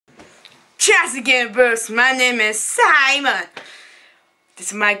Chance again, bros. My name is Simon. This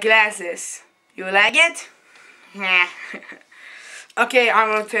is my glasses. You like it? Yeah. Okay, I'm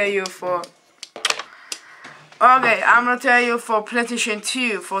gonna tell you for PlayStation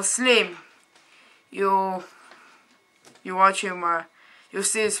 2 for Slim. You watching my you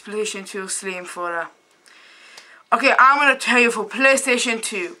see this PlayStation 2 Slim for Okay, I'm gonna tell you for PlayStation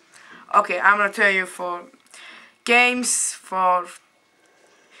 2. Okay, I'm gonna tell you for games for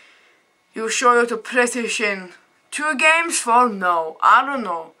you show you the PlayStation 2 games for no, I don't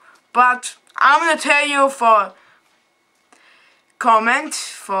know. But I'm gonna tell you for comment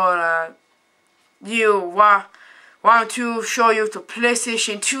for you want to show you the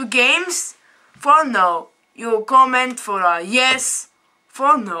PlayStation 2 games for no. You comment for yes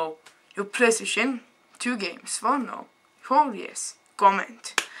for no. Your PlayStation 2 games for no. For yes.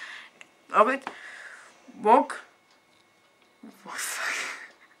 Comment. Okay. Walk.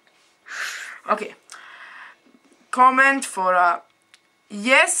 Okay. Comment for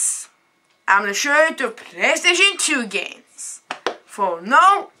yes. I'm gonna show you the PlayStation 2 games. For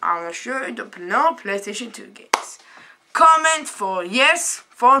no, I'm gonna show you the no PlayStation 2 games. Comment for yes.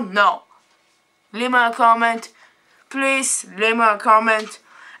 For no. Leave me a comment. Please leave me a comment.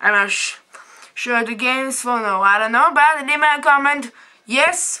 I'm gonna show you the games for no. I don't know, but leave me a comment.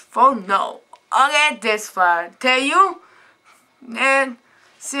 Yes for no. Okay, that's what I tell you. And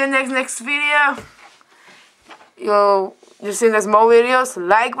see you next video. You see next more videos.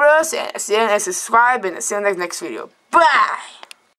 Like bros and subscribe and see you next video. Bye.